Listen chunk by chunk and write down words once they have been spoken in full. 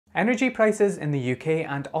Energy prices in the UK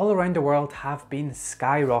and all around the world have been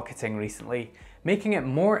skyrocketing recently, making it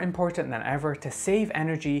more important than ever to save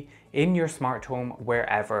energy in your smart home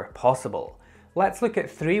wherever possible. Let's look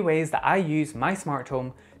at 3 ways that I use my smart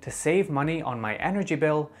home to save money on my energy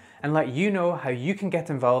bill and let you know how you can get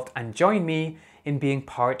involved and join me in being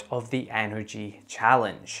part of the energy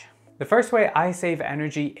challenge. The first way I save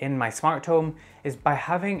energy in my smart home is by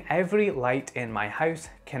having every light in my house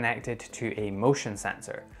connected to a motion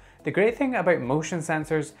sensor. The great thing about motion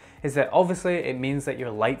sensors is that obviously it means that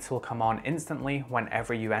your lights will come on instantly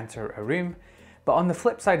whenever you enter a room, but on the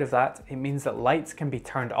flip side of that, it means that lights can be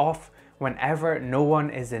turned off whenever no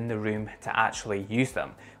one is in the room to actually use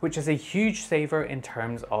them, which is a huge saver in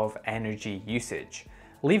terms of energy usage.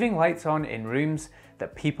 Leaving lights on in rooms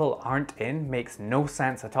that people aren't in makes no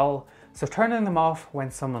sense at all, so turning them off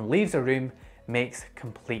when someone leaves a room makes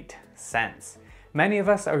complete sense. Many of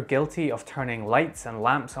us are guilty of turning lights and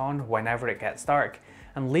lamps on whenever it gets dark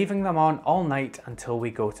and leaving them on all night until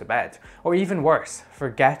we go to bed, or even worse,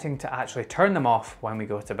 forgetting to actually turn them off when we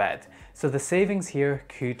go to bed. So the savings here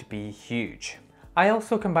could be huge. I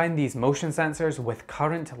also combine these motion sensors with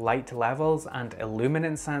current light levels and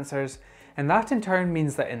illuminance sensors, and that in turn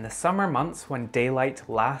means that in the summer months when daylight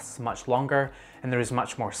lasts much longer and there is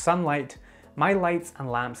much more sunlight, my lights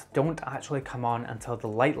and lamps don't actually come on until the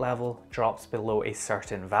light level drops below a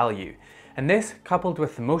certain value. And this, coupled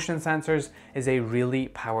with the motion sensors, is a really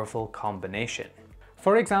powerful combination.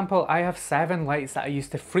 For example, I have 7 lights that I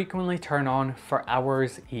used to frequently turn on for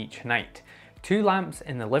hours each night. 2 lamps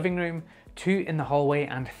in the living room, 2 in the hallway,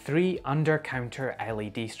 and 3 under-counter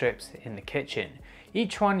LED strips in the kitchen,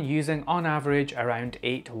 each one using on average around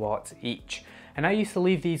 8 watts each. And I used to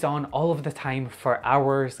leave these on all of the time for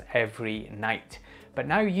hours every night. But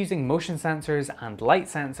now using motion sensors and light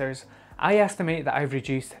sensors, I estimate that I've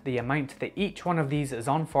reduced the amount that each one of these is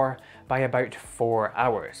on for by about 4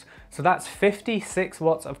 hours. So that's 56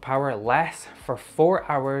 watts of power less for 4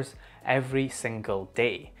 hours every single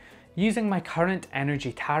day. Using my current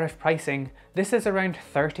energy tariff pricing, this is around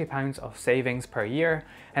 £30 of savings per year,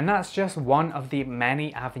 and that's just one of the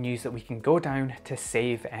many avenues that we can go down to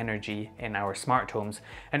save energy in our smart homes.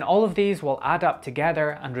 And all of these will add up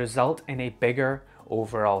together and result in a bigger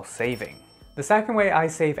overall saving. The second way I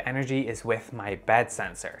save energy is with my bed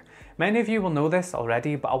sensor. Many of you will know this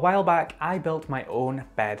already, but a while back I built my own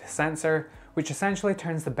bed sensor, which essentially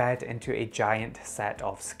turns the bed into a giant set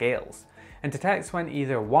of scales and detects when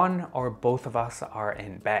either one or both of us are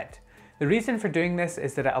in bed. The reason for doing this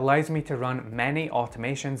is that it allows me to run many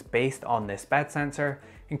automations based on this bed sensor,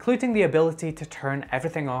 including the ability to turn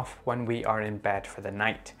everything off when we are in bed for the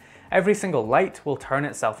night. Every single light will turn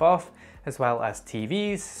itself off, as well as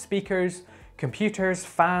TVs, speakers, computers,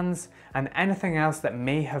 fans, and anything else that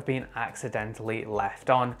may have been accidentally left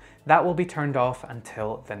on. That will be turned off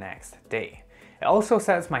until the next day. It also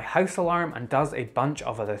sets my house alarm and does a bunch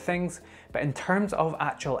of other things, but in terms of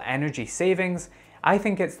actual energy savings, I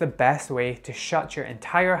think it's the best way to shut your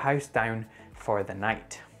entire house down for the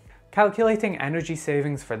night. Calculating energy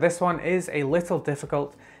savings for this one is a little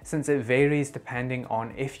difficult since it varies depending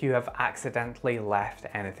on if you have accidentally left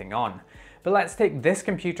anything on. But let's take this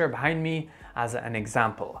computer behind me as an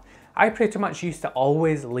example. I pretty much used to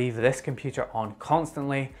always leave this computer on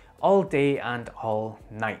constantly, all day and all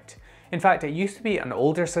night. In fact, it used to be an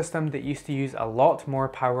older system that used to use a lot more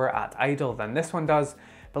power at idle than this one does,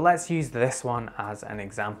 but let's use this one as an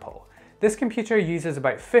example. This computer uses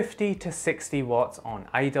about 50 to 60 watts on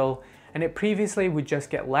idle, and it previously would just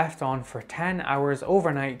get left on for 10 hours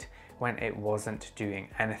overnight when it wasn't doing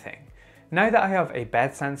anything. Now that I have a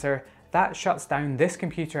bed sensor, that shuts down this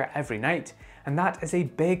computer every night, and that is a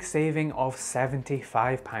big saving of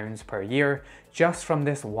 £75 per year just from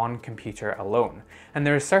this one computer alone. And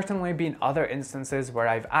there has certainly been other instances where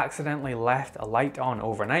I've accidentally left a light on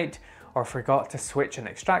overnight or forgot to switch an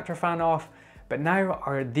extractor fan off, but now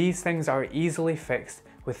these things are easily fixed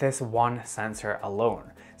with this one sensor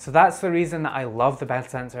alone. So that's the reason that I love the bed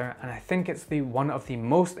sensor, and I think it's one of the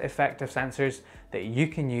most effective sensors that you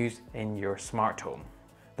can use in your smart home.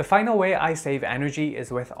 The final way I save energy is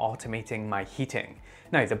with automating my heating.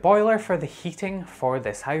 Now, the boiler for the heating for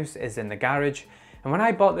this house is in the garage, and when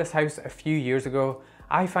I bought this house a few years ago,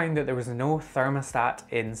 I found that there was no thermostat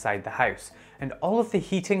inside the house, and all of the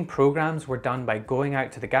heating programs were done by going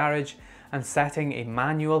out to the garage and setting a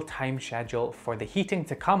manual time schedule for the heating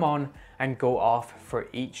to come on and go off for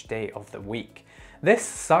each day of the week. This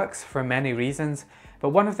sucks for many reasons, but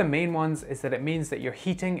one of the main ones is that it means that your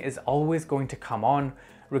heating is always going to come on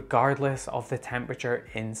regardless of the temperature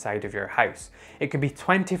inside of your house. It could be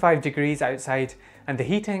 25 degrees outside and the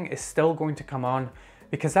heating is still going to come on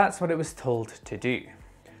because that's what it was told to do.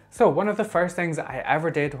 So one of the first things I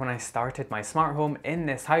ever did when I started my smart home in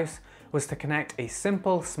this house was to connect a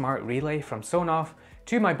simple smart relay from Sonoff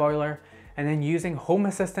to my boiler, and then using Home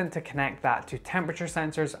Assistant to connect that to temperature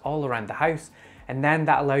sensors all around the house, and then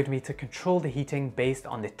that allowed me to control the heating based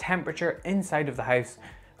on the temperature inside of the house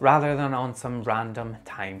rather than on some random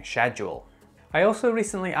time schedule. I also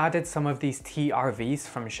recently added some of these TRVs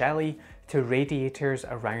from Shelly to radiators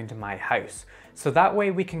around my house, so that way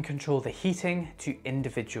we can control the heating to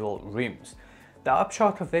individual rooms. The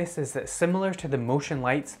upshot of this is that, similar to the motion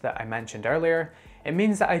lights that I mentioned earlier, it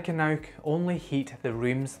means that I can now only heat the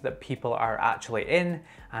rooms that people are actually in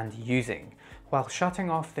and using, while shutting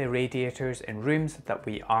off the radiators in rooms that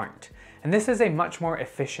we aren't. And this is a much more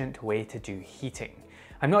efficient way to do heating.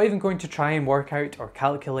 I'm not even going to try and work out or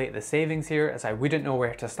calculate the savings here, as I wouldn't know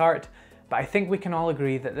where to start, but I think we can all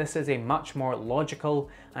agree that this is a much more logical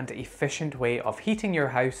and efficient way of heating your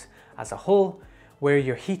house as a whole, where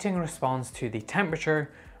your heating responds to the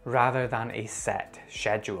temperature rather than a set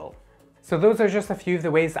schedule. So those are just a few of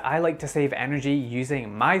the ways that I like to save energy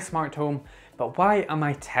using my smart home, but why am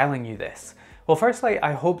I telling you this? Well, firstly,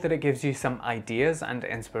 I hope that it gives you some ideas and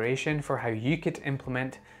inspiration for how you could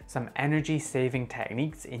implement some energy saving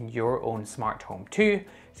techniques in your own smart home too,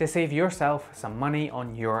 to save yourself some money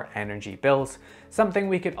on your energy bills, something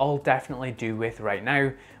we could all definitely do with right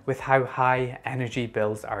now with how high energy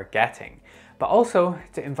bills are getting, but also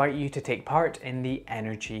to invite you to take part in the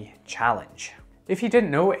energy challenge. If you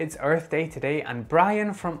didn't know, it's Earth Day today, and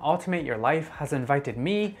Brian from Automate Your Life has invited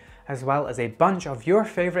me, as well as a bunch of your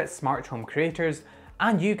favorite smart home creators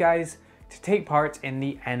and you guys, to take part in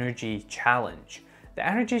the energy challenge. The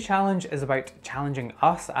energy challenge is about challenging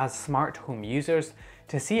us as smart home users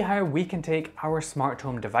to see how we can take our smart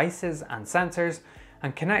home devices and sensors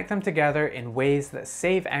and connect them together in ways that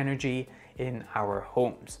save energy in our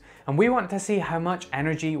homes. And we want to see how much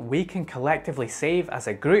energy we can collectively save as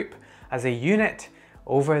a group, as a unit,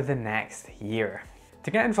 over the next year.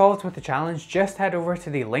 To get involved with the challenge, just head over to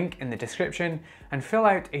the link in the description and fill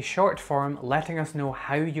out a short form letting us know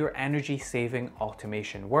how your energy saving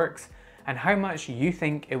automation works and how much you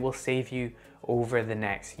think it will save you over the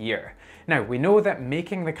next year. Now, we know that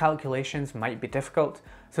making the calculations might be difficult,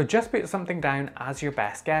 so just put something down as your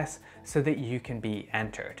best guess so that you can be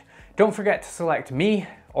entered. Don't forget to select me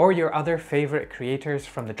or your other favorite creators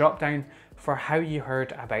from the dropdown for how you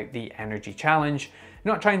heard about the energy challenge.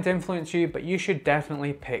 Not trying to influence you, but you should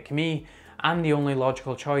definitely pick me. I'm the only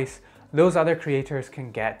logical choice. Those other creators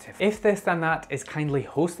can get If This Then That is kindly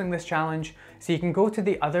hosting this challenge, so you can go to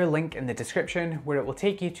the other link in the description where it will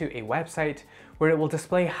take you to a website where it will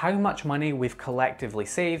display how much money we've collectively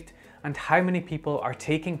saved and how many people are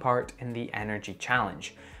taking part in the energy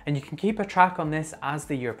challenge. And you can keep a track on this as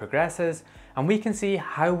the year progresses, and we can see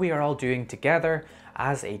how we are all doing together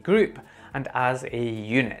as a group and as a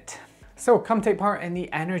unit. So come take part in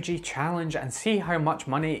the energy challenge and see how much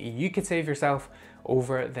money you could save yourself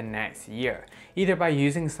over the next year, either by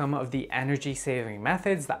using some of the energy saving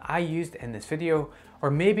methods that I used in this video,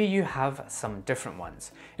 or maybe you have some different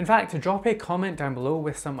ones. In fact, drop a comment down below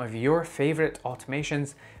with some of your favorite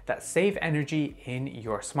automations that save energy in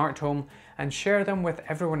your smart home, and share them with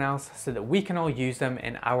everyone else so that we can all use them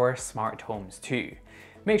in our smart homes too.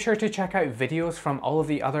 Make sure to check out videos from all of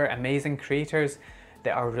the other amazing creators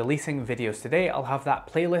that are releasing videos today. I'll have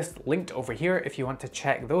that playlist linked over here if you want to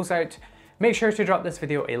check those out. Make sure to drop this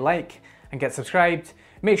video a like and get subscribed.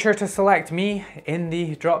 Make sure to select me in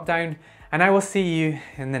the drop down, and I will see you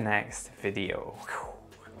in the next video.